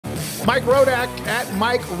Mike Rodak at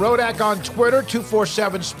Mike Rodak on Twitter.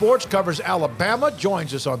 247 Sports covers Alabama.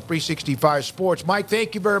 Joins us on 365 Sports. Mike,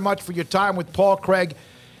 thank you very much for your time with Paul Craig,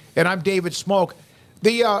 and I'm David Smoak.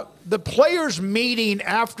 The players meeting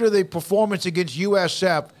after the performance against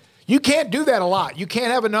USF, you can't do that a lot. You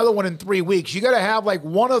can't have another one in 3 weeks. You got to have like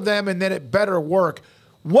one of them, and then it better work.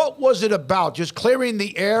 What was it about? Just clearing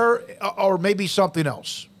the air, or maybe something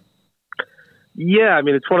else? Yeah, I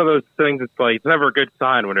mean, it's one of those things. It's like, it's never a good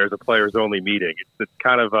sign when there's a players-only meeting. It's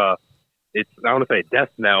kind of I don't want to say a death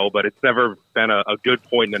knell, but it's never been a good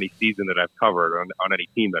point in any season that I've covered on any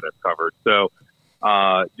team that I've covered. So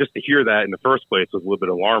just to hear that in the first place was a little bit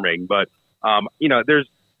alarming. But there's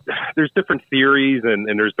different theories and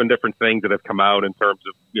there's been different things that have come out in terms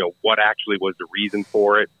of what actually was the reason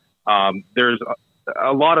for it. There's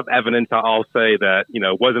a lot of evidence, I'll say, that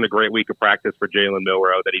it wasn't a great week of practice for Jalen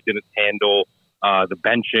Milroe, that he didn't handle the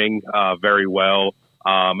benching very well.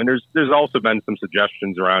 And there's also been some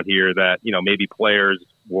suggestions around here that, maybe players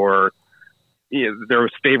were, there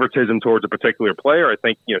was favoritism towards a particular player. I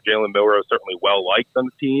think, Jalen Milroe is certainly well liked on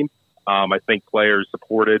the team. I think players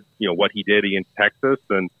supported, what he did against Texas.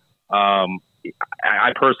 And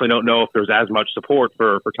I personally don't know if there's as much support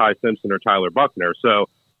for Ty Simpson or Tyler Buckner. So,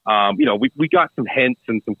 we got some hints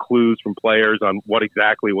and some clues from players on what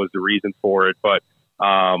exactly was the reason for it. But,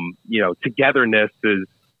 togetherness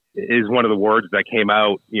is one of the words that came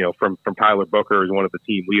out, from Tyler Booker as one of the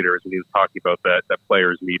team leaders when he was talking about that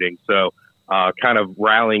players meeting. So kind of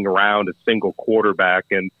rallying around a single quarterback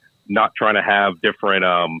and not trying to have different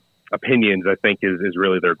opinions, I think is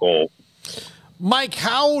really their goal. Mike,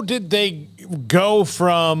 how did they go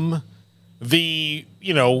from the,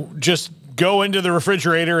 just go into the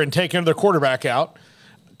refrigerator and take another quarterback out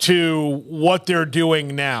to what they're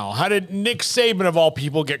doing now? How did Nick Saban, of all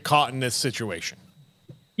people, get caught in this situation?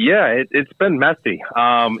 Yeah, it's been messy.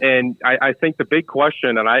 And I think the big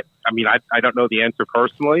question, and I don't know the answer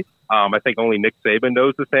personally. I think only Nick Saban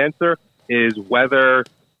knows this answer, is whether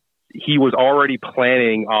he was already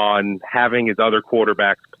planning on having his other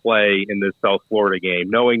quarterbacks play in this South Florida game,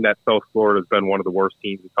 knowing that South Florida has been one of the worst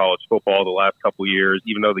teams in college football the last couple of years.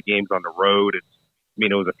 Even though the game's on the road, it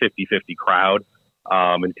was a 50-50 crowd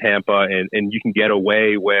in Tampa, and you can get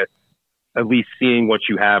away with at least seeing what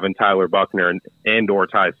you have in Tyler Buckner and or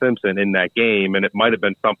Ty Simpson in that game. And it might have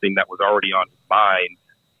been something that was already on his mind,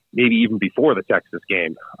 maybe even before the Texas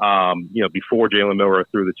game, before Jalen Milroe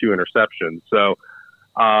threw the 2 interceptions. So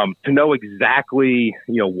to know exactly,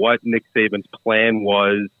 what Nick Saban's plan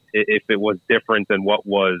was, if it was different than what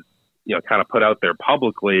was, kind of put out there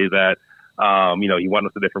publicly that, he went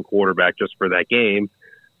with a different quarterback just for that game,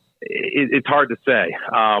 it's hard to say.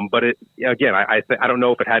 But I don't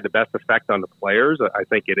know if it had the best effect on the players. I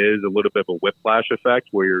think it is a little bit of a whiplash effect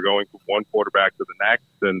where you're going from one quarterback to the next.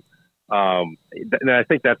 And I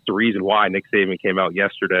think that's the reason why Nick Saban came out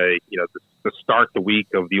yesterday, to start the week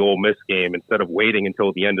of the Ole Miss game, instead of waiting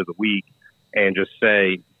until the end of the week and just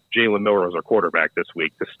say Jalen Milroe is our quarterback this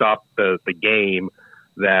week, to stop the game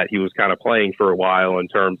that he was kind of playing for a while in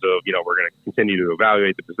terms of, we're going to continue to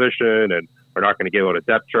evaluate the position and we're not going to give out a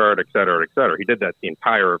depth chart, et cetera, et cetera. He did that the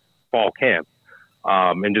entire fall camp,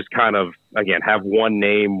 and just kind of, again, have one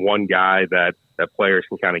name, one guy that players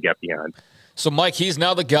can kind of get behind. So, Mike, he's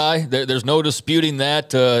now the guy. There's no disputing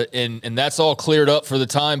that, and that's all cleared up for the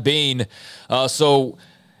time being. So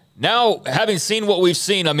now, having seen what we've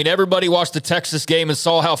seen, I mean, everybody watched the Texas game and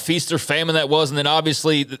saw how feast or famine that was, and then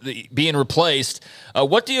obviously being replaced.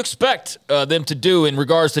 What do you expect them to do in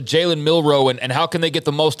regards to Jalen Milroe, and how can they get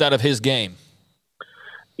the most out of his game?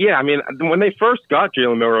 Yeah, I mean, when they first got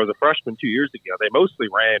Jalen Milroe as a freshman 2 years ago, they mostly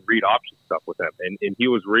ran read option stuff with him, and he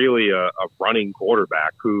was really a running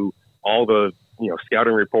quarterback who all the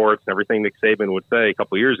scouting reports and everything Nick Saban would say a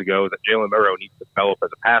couple of years ago is that Jalen Milroe needs to develop as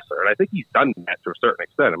a passer. And I think he's done that to a certain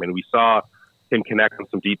extent. I mean, we saw him connect on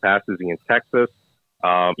some deep passes against Texas,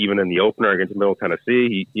 even in the opener against Middle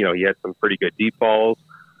Tennessee. He had some pretty good deep balls.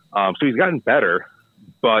 So he's gotten better,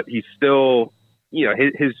 but he's still,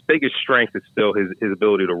 his biggest strength is still his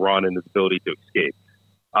ability to run and his ability to escape.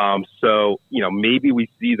 So, maybe we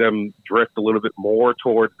see them drift a little bit more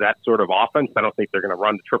towards that sort of offense. I don't think they're going to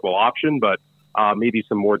run the triple option, but maybe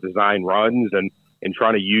some more design runs and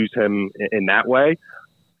trying to use him in that way.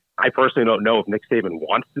 I personally don't know if Nick Saban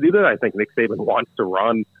wants to do that. I think Nick Saban wants to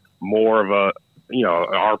run more of a, an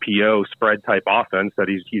RPO spread type offense that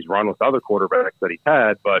he's run with other quarterbacks that he's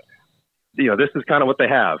had. But, this is kind of what they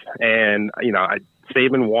have. And,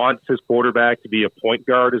 Saban wants his quarterback to be a point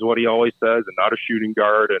guard, is what he always says, and not a shooting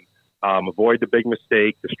guard, and avoid the big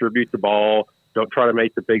mistake, distribute the ball, don't try to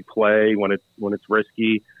make the big play when it's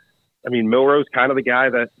risky. I mean, Milroe's kind of the guy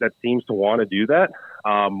that seems to want to do that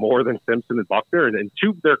more than Simpson and Buckner. And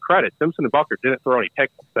to their credit, Simpson and Buckner didn't throw any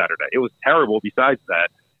picks on Saturday. It was terrible besides that,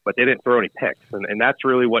 but they didn't throw any picks. And that's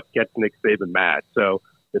really what gets Nick Saban mad. So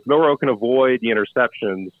if Milroe can avoid the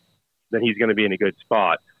interceptions, then he's going to be in a good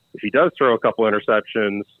spot. If he does throw a couple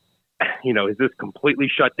interceptions, is this completely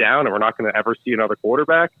shut down and we're not going to ever see another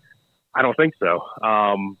quarterback? I don't think so.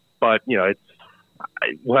 But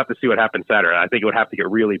we'll have to see what happens Saturday. I think it would have to get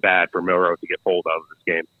really bad for Milroe to get pulled out of this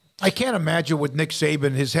game. I can't imagine with Nick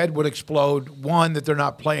Saban, his head would explode. One, that they're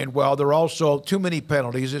not playing well. There are also too many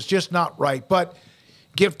penalties. It's just not right. But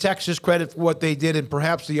give Texas credit for what they did and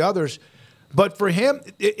perhaps the others. But for him,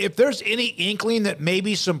 if there's any inkling that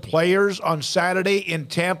maybe some players on Saturday in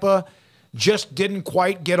Tampa just didn't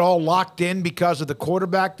quite get all locked in because of the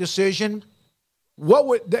quarterback decision,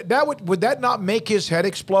 would that not make his head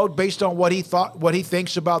explode based on what he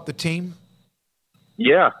thinks about the team?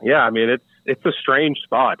 Yeah. I mean, it's a strange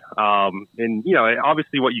spot. And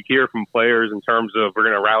obviously what you hear from players in terms of we're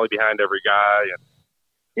going to rally behind every guy,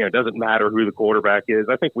 and it doesn't matter who the quarterback is.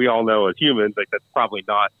 I think we all know as humans that's probably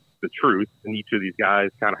not the truth, and each of these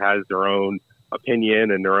guys kind of has their own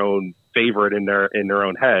opinion and their own favorite in their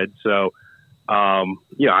own head. So,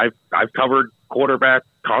 I've covered quarterback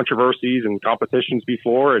controversies and competitions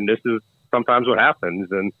before, and this is sometimes what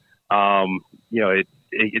happens. And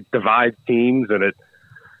it divides teams, and it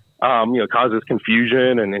causes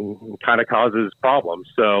confusion and kind of causes problems.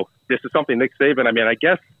 So this is something Nick Saban, I mean, I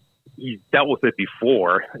guess he's dealt with it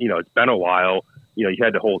before. It's been a while. You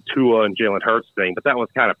had the whole Tua and Jalen Hurts thing, but that was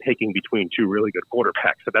kind of picking between two really good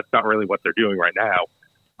quarterbacks. So that's not really what they're doing right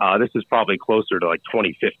now. This is probably closer to like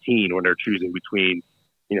 2015 when they're choosing between,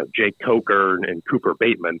 Jake Coker and Cooper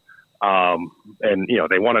Bateman. And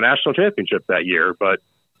they won a national championship that year, but,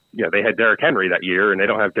 they had Derrick Henry that year, and they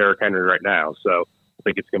don't have Derrick Henry right now. So I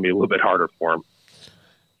think it's going to be a little bit harder for him.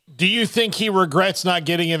 Do you think he regrets not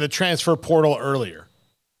getting in the transfer portal earlier?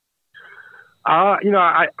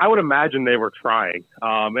 I would imagine they were trying.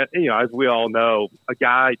 As we all know, a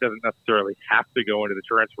guy doesn't necessarily have to go into the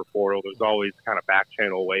transfer portal. There's always kind of back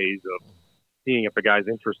channel ways of seeing if a guy's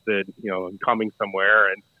interested, in coming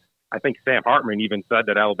somewhere. And I think Sam Hartman even said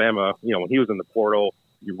that Alabama, when he was in the portal,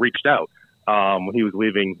 he reached out when he was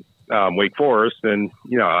leaving Wake Forest. And,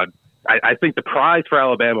 I think the prize for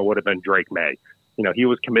Alabama would have been Drake May. He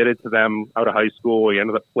was committed to them out of high school. He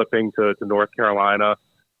ended up flipping to North Carolina.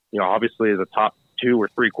 Obviously as a top 2 or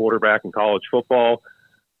 3 quarterback in college football.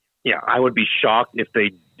 I would be shocked if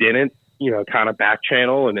they didn't, kind of back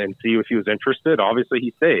channel and see if he was interested. Obviously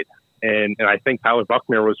he stayed. And I think Tyler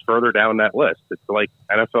Buckner was further down that list. It's like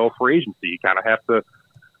NFL free agency. You kind of have to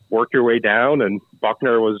work your way down, and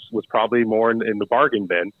Buckner was probably more in the bargain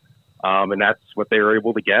bin. And that's what they were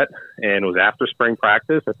able to get. And it was after spring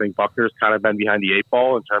practice. I think Buckner's kind of been behind the 8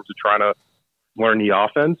 ball in terms of trying to learn the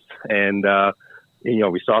offense. And,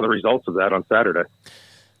 we saw the results of that on Saturday.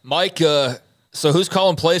 Mike, so who's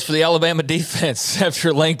calling plays for the Alabama defense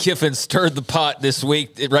after Lane Kiffin stirred the pot this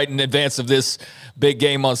week right in advance of this big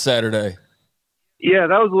game on Saturday? Yeah,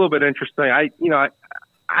 that was a little bit interesting.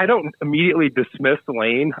 I don't immediately dismiss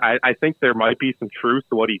Lane. I think there might be some truth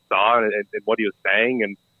to what he saw and what he was saying,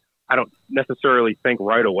 and I don't necessarily think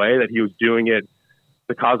right away that he was doing it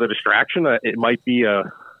to cause a distraction. It might be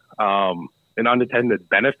an unintended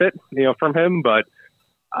benefit, from him. But,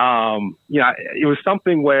 it was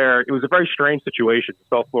something where it was a very strange situation.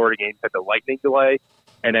 The South Florida game had the lightning delay,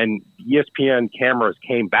 and then ESPN cameras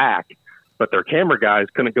came back, but their camera guys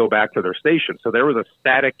couldn't go back to their station. So there was a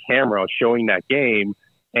static camera showing that game,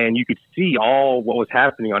 and you could see all what was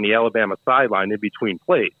happening on the Alabama sideline in between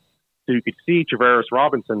plays. So you could see Travaris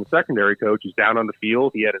Robinson, the secondary coach, is down on the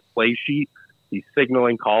field. He had his play sheet. He's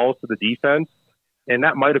signaling calls to the defense. And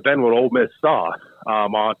that might have been what Ole Miss saw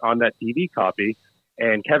on that TV copy.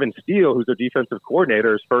 And Kevin Steele, who's their defensive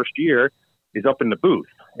coordinator, his first year, is up in the booth.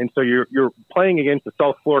 And so you're playing against the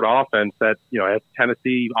South Florida offense that, has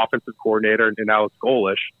Tennessee offensive coordinator and Alex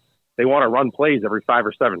Golish. They want to run plays every 5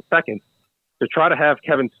 or 7 seconds. To try to have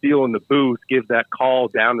Kevin Steele in the booth, give that call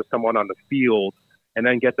down to someone on the field, and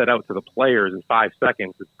then get that out to the players in 5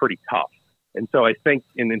 seconds is pretty tough. And so I think,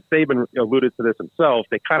 and Saban alluded to this himself,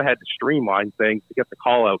 they kind of had to streamline things to get the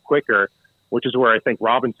call out quicker, which is where I think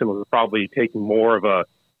Robinson was probably taking more of a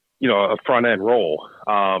front end role.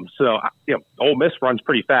 Ole Miss runs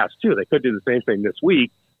pretty fast too. They could do the same thing this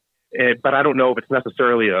week, but I don't know if it's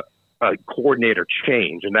necessarily a coordinator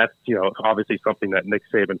change. And that's, obviously something that Nick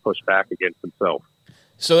Saban pushed back against himself.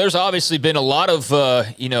 So there's obviously been a lot of,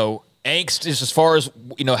 angst as far as,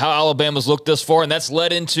 how Alabama's looked thus far, and that's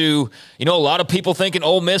led into, a lot of people thinking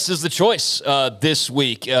Ole Miss is the choice this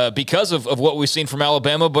week because of what we've seen from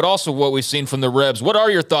Alabama, but also what we've seen from the Rebs. What are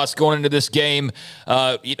your thoughts going into this game,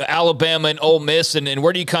 Alabama and Ole Miss, and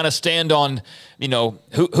where do you kind of stand on,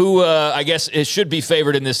 who I guess it should be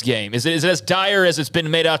favored in this game? Is it as dire as it's been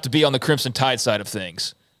made out to be on the Crimson Tide side of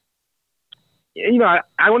things?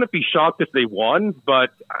 I wouldn't be shocked if they won,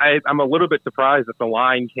 but I'm a little bit surprised that the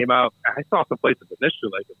line came out. I saw some places initially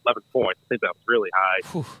like 11 points. I think that was really high.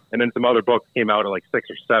 Whew. And then some other books came out at like 6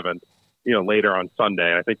 or 7, later on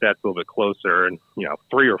Sunday. I think that's a little bit closer. And,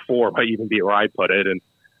 3 or 4 might even be where I put it. And,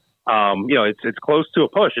 it's close to a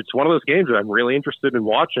push. It's one of those games that I'm really interested in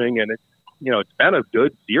watching. And it's been a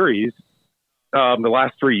good series the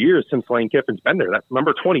last 3 years since Lane Kiffin's been there.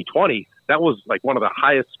 Remember 2020. That was like one of the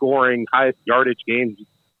highest scoring, highest yardage games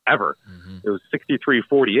ever. Mm-hmm. It was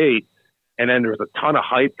 63-48. And then there was a ton of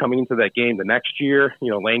hype coming into that game the next year.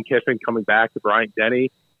 Lane Kiffin coming back to Bryant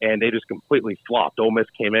Denny, and they just completely flopped. Ole Miss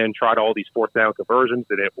came in, tried all these fourth down conversions.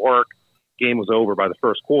 It didn't work. Game was over by the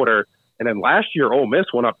first quarter. And then last year, Ole Miss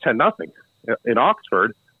went up 10-0 in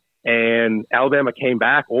Oxford. And Alabama came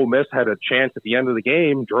back. Ole Miss had a chance at the end of the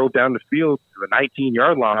game, drove down the field to the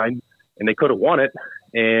 19-yard line, and they could have won it.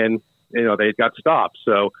 And they got stopped.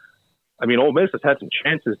 So, Ole Miss has had some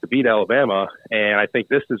chances to beat Alabama, and I think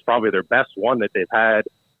this is probably their best one that they've had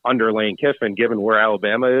under Lane Kiffin, given where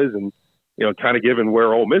Alabama is and, kind of given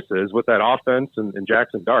where Ole Miss is with that offense and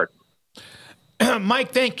Jackson Dart.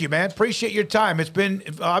 Mike, thank you, man. Appreciate your time. It's been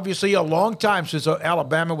obviously a long time since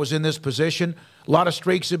Alabama was in this position. A lot of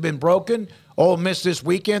streaks have been broken. Ole Miss this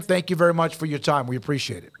weekend. Thank you very much for your time. We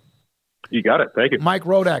appreciate it. You got it. Thank you. Mike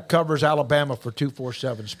Rodak covers Alabama for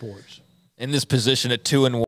 247 Sports. In this position at 2-1.